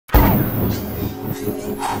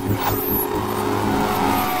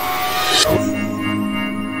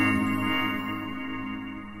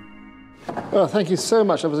Well, thank you so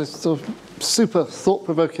much. That was a sort of super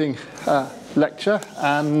thought-provoking lecture,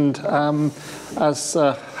 and as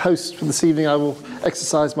host for this evening, I will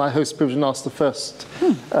exercise my host privilege and ask the first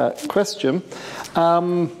question.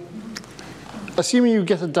 Assuming you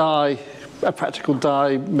get a practical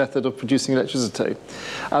dye method of producing electricity,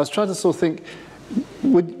 I was trying to sort of think,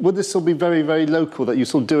 would this sort of be very, very local, that you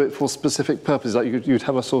sort of do it for specific purposes, like you'd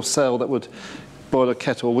have a sort of cell that would boil a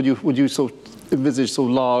kettle? Would you sort of envisage sort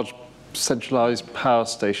of large centralized power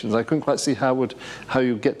stations? I couldn't quite see how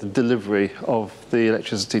you get the delivery of the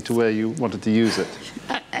electricity to where you wanted to use it.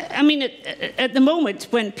 I mean, at the moment,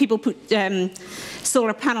 when people put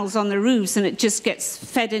solar panels on the roofs and it just gets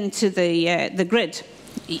fed into the grid,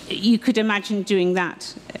 you could imagine doing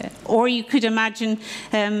that. Or you could imagine,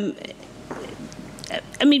 I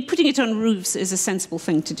mean, putting it on roofs is a sensible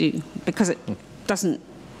thing to do, because it doesn't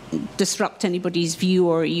disrupt anybody's view,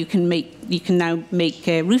 or you can now make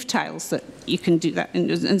roof tiles that you can do that,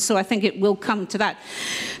 and so I think it will come to that.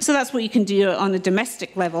 So that's what you can do on a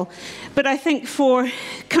domestic level. But I think for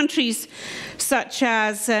countries such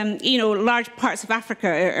as large parts of Africa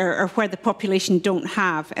are where the population don't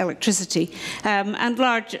have electricity, and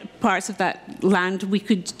large parts of that land, we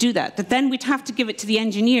could do that. But then we'd have to give it to the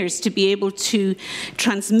engineers to be able to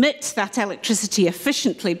transmit that electricity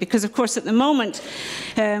efficiently, because of course at the moment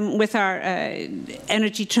with our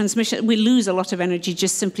energy transmission, we lose a lot of energy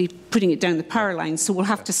just simply putting it down the power line. So we'll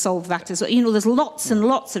have to solve that as well. There's lots and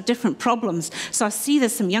lots of different problems. So I see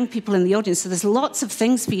there's some young people in the audience, so there's lots of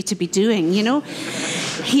things for you to be doing,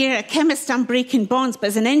 Here, a chemist, I'm breaking bonds, but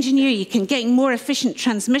as an engineer, you can get more efficient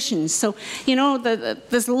transmissions. So,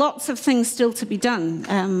 there's lots of things still to be done.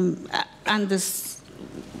 And there's...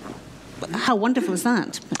 How wonderful is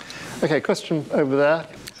that? Okay, question over there.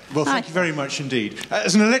 Well, thank you very much indeed.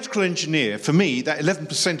 As an electrical engineer, for me, that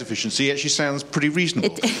 11% efficiency actually sounds pretty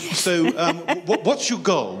reasonable. So what's your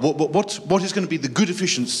goal? What is going to be the good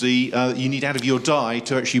efficiency that you need out of your dye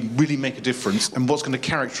to actually really make a difference? And what's going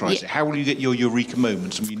to characterise it? How will you get your eureka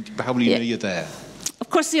moments? I mean, how will you know you're there? Of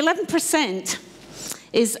course, the 11%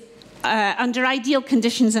 is under ideal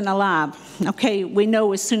conditions in a lab. Okay, we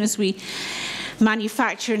know as soon as we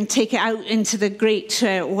manufacture and take it out into the great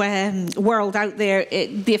world out there,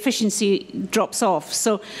 the efficiency drops off.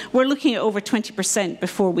 So we're looking at over 20%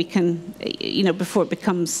 before we can, before it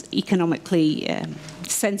becomes economically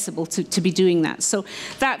sensible to be doing that. So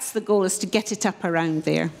that's the goal, is to get it up around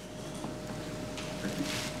there.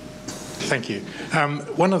 Thank you.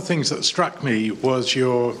 One of the things that struck me was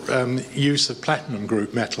your use of platinum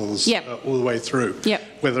group metals all the way through,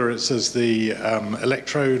 whether it's as the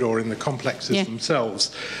electrode or in the complexes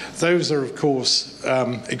themselves. Those are, of course,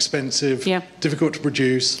 expensive, difficult to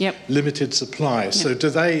produce, limited supply. So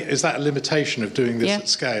is that a limitation of doing this at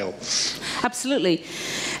scale? Absolutely.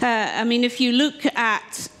 I mean, if you look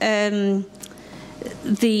at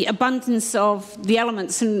the abundance of the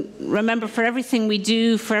elements, and remember, for everything we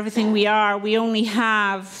do, for everything we are, we only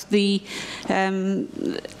have the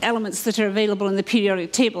elements that are available in the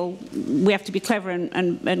periodic table. We have to be clever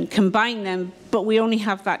and combine them, but we only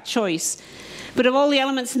have that choice. But of all the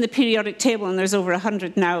elements in the periodic table, and there's over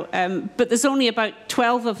 100 now, but there's only about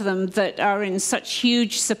 12 of them that are in such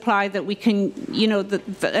huge supply that we can,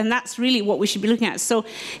 and that's really what we should be looking at. So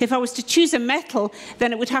if I was to choose a metal,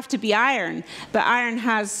 then it would have to be iron. But iron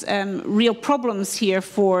has real problems here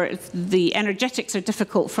for the energetics are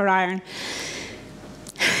difficult for iron.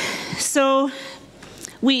 So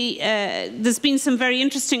there's been some very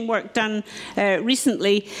interesting work done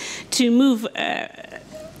recently to move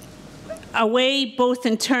away, both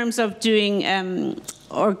in terms of doing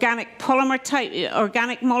organic polymer type,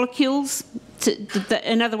 organic molecules, that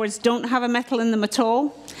in other words don't have a metal in them at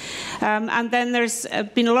all. And then there's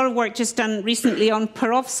been a lot of work just done recently on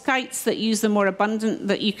perovskites that use the more abundant,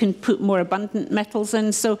 that you can put more abundant metals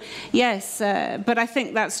in. So yes, but I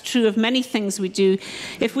think that's true of many things we do.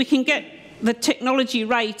 If we can get the technology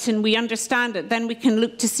right and we understand it, then we can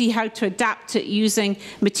look to see how to adapt it using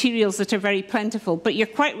materials that are very plentiful. But you're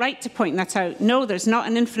quite right to point that out. No, there's not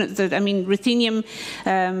an infinite. I mean, ruthenium,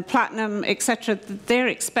 platinum, etc., they're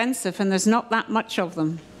expensive, and there's not that much of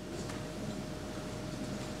them.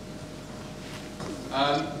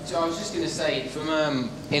 So I was just going to say, from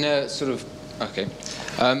in a sort of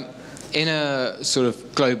in a sort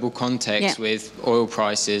of global context with oil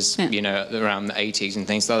prices, around the 80s and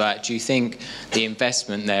things like that, do you think the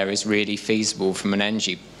investment there is really feasible from an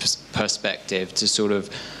energy perspective to sort of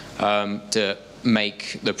to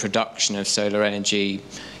make the production of solar energy,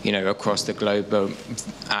 you know, across the globe are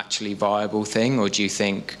actually viable thing? Or do you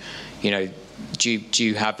think, you know, do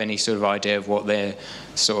you have any sort of idea of what the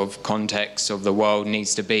sort of context of the world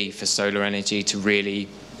needs to be for solar energy to really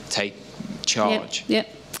take charge? Yep.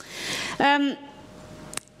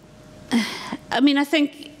 I mean, I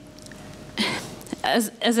think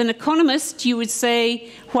as an economist, you would say,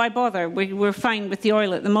 why bother? We're fine with the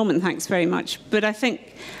oil at the moment, thanks very much. But I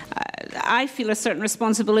think I feel a certain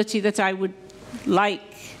responsibility that I would like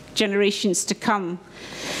generations to come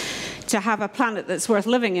to have a planet that's worth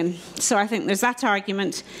living in. So I think there's that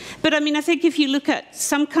argument. But I mean, I think if you look at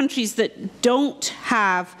some countries that don't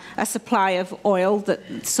have a supply of oil,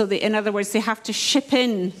 in other words, they have to ship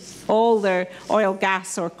in all their oil,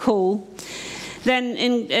 gas, or coal, then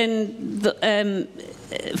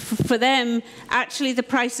for them, actually the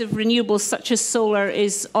price of renewables such as solar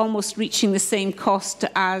is almost reaching the same cost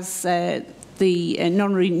as the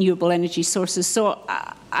non-renewable energy sources. So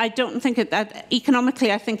I don't think that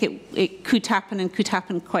economically, I think it could happen and could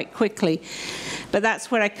happen quite quickly. But that's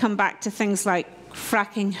where I come back to things like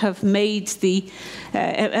fracking have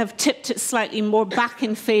tipped it slightly more back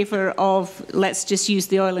in favour of let's just use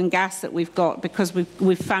the oil and gas that we've got because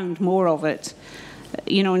we've found more of it.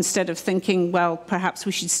 You know, instead of thinking, well, perhaps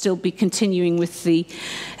we should still be continuing with the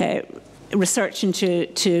research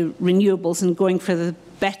into renewables and going for the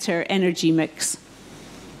better energy mix.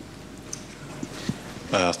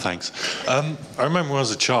 Thanks. I remember when I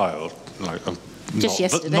was a child, like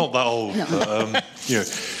not that old, no. But, you know,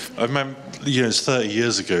 I remember, you know, it's 30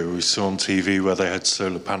 years ago we saw on TV where they had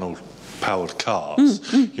solar panel powered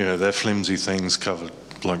cars. You know, they're flimsy things covered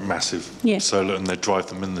like massive solar, and they drive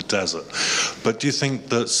them in the desert. But do you think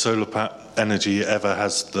that solar energy ever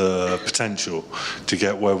has the potential to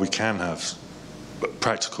get where we can have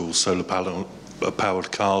practical solar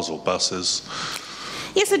powered cars or buses?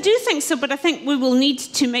 Yes, I do think so, but I think we will need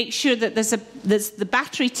to make sure that there's the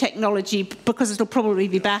battery technology, because it'll probably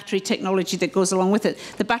be battery technology that goes along with it.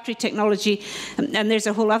 The battery technology, and there's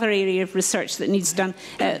a whole other area of research that needs done.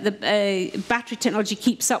 The battery technology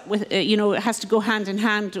keeps up with, you know, it has to go hand in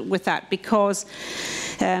hand with that, because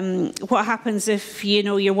what happens if, you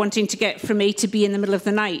know, you're wanting to get from A to B in the middle of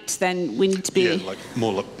the night? Then we need to be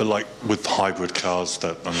but like with hybrid cars,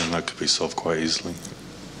 that that could be solved quite easily.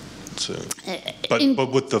 So, but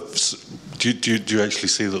with the, do you actually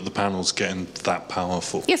see that the panel's getting that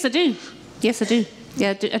powerful? Yes, I do. Yes, I do.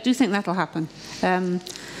 Yeah, I do think that'll happen. And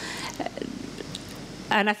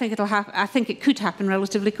I think it'll happen. I think it could happen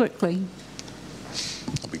relatively quickly.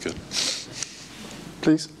 That'll be good.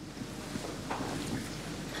 Please.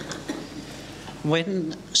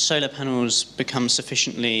 When solar panels become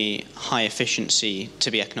sufficiently high efficiency to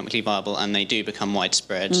be economically viable, and they do become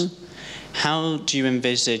widespread, how do you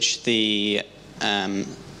envisage the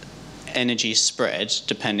energy spread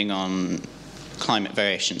depending on climate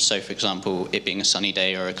variations? So, for example, it being a sunny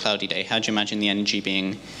day or a cloudy day, how do you imagine the energy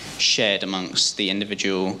being shared amongst the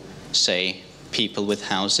individual, say, people with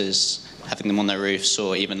houses, having them on their roofs,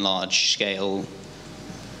 or even large-scale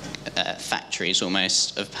factories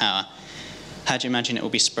almost of power? How do you imagine it will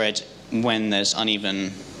be spread when there's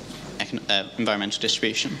uneven environmental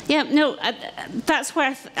distribution? Yeah, no, that's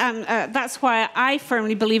why I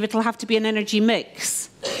firmly believe it'll have to be an energy mix.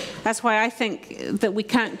 That's why I think that we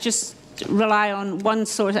can't just rely on one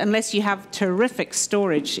source unless you have terrific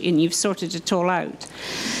storage and you've sorted it all out.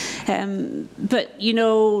 But, you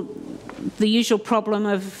know, the usual problem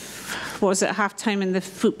of, what was it, half-time in the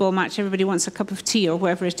football match, everybody wants a cup of tea or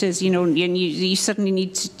whatever it is, you know, and you suddenly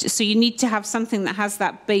need to, so you need to have something that has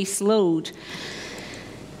that base load.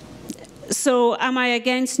 So am I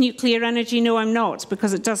against nuclear energy? No, I'm not,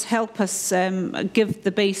 because it does help us give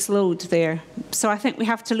the base load there. So I think we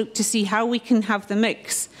have to look to see how we can have the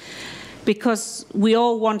mix, because we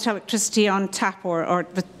all want electricity on tap or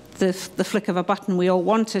the flick of a button. We all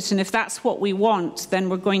want it, and if that's what we want, then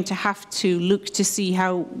we're going to have to look to see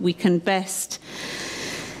how we can best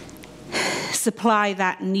supply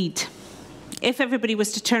that need. If everybody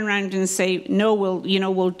was to turn around and say, no,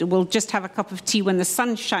 we'll just have a cup of tea when the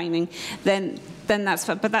sun's shining, then that's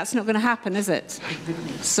fine. But that's not going to happen, is it?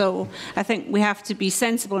 So I think we have to be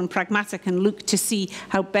sensible and pragmatic and look to see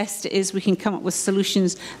how best it is we can come up with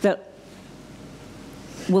solutions that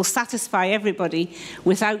will satisfy everybody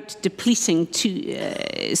without depleting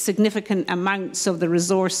significant amounts of the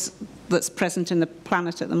resource that's present in the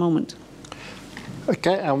planet at the moment.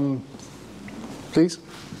 Okay, please.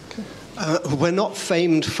 We're not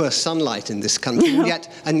famed for sunlight in this country,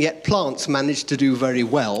 and yet plants manage to do very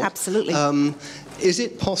well. Absolutely. is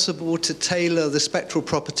it possible to tailor the spectral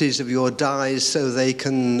properties of your dyes so they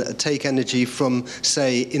can take energy from,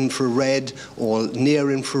 say, infrared or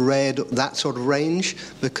near infrared, that sort of range?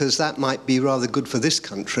 Because that might be rather good for this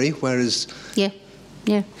country, whereas... Yeah.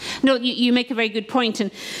 Yeah, no, you make a very good point,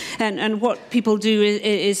 and what people do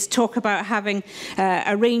is talk about having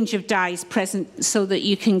a range of dyes present so that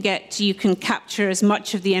you can capture as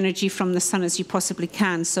much of the energy from the sun as you possibly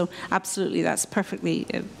can. So absolutely, that's perfectly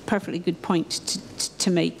good point to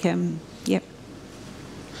make. Yep.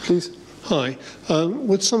 Please. Hi.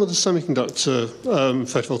 With some of the semiconductor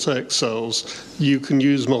photovoltaic cells, you can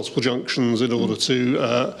use multiple junctions in order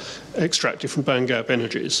to extract different band gap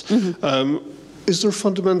energies. Mm-hmm. Is there a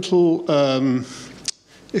fundamental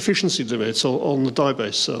efficiency limit on the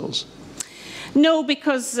dye-based cells? No,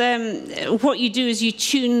 because what you do is you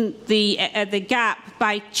tune the gap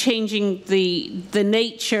by changing the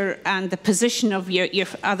nature and the position of your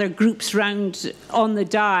other groups round on the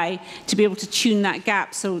dye to be able to tune that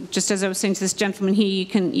gap. So just as I was saying to this gentleman here,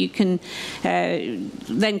 you can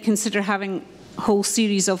then consider having a whole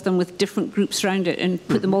series of them with different groups around it and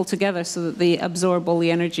put them all together so that they absorb all the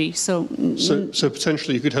energy. So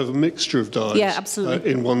potentially you could have a mixture of dyes, yeah,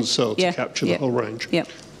 absolutely, in one cell to capture the whole range. Yeah.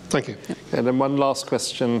 Thank you. Yeah. And then one last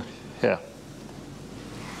question here.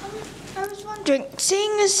 I was wondering,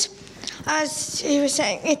 seeing as you were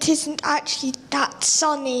saying, it isn't actually that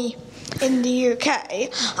sunny in the UK,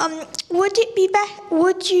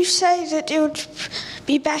 would you say that it would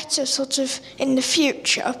be better sort of in the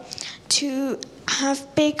future to have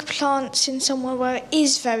big plants in somewhere where it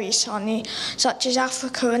is very sunny, such as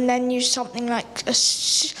Africa, and then use something like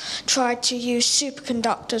try to use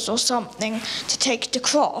superconductors or something to take it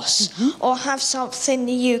across, or have something in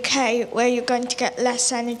the UK where you're going to get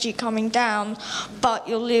less energy coming down, but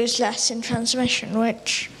you'll lose less in transmission,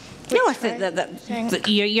 which no, I think that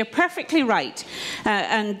you're perfectly right,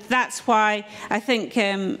 and that's why I think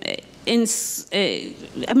I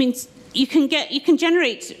mean you can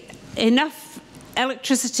generate enough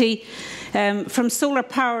electricity from solar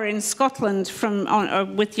power in Scotland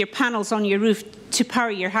with your panels on your roof to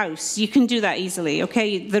power your house. You can do that easily,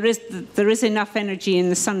 okay? There is enough energy in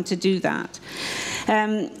the sun to do that.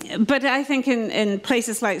 But I think in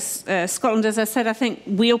places like Scotland, as I said, I think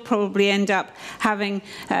we'll probably end up having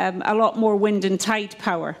a lot more wind and tide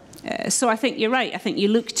power. So I think you're right. I think you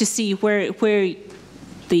look to see where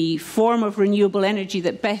the form of renewable energy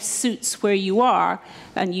that best suits where you are,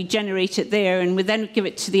 and you generate it there, and we then give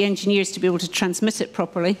it to the engineers to be able to transmit it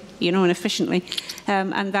properly, and efficiently.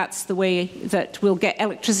 And that's the way that we'll get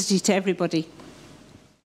electricity to everybody.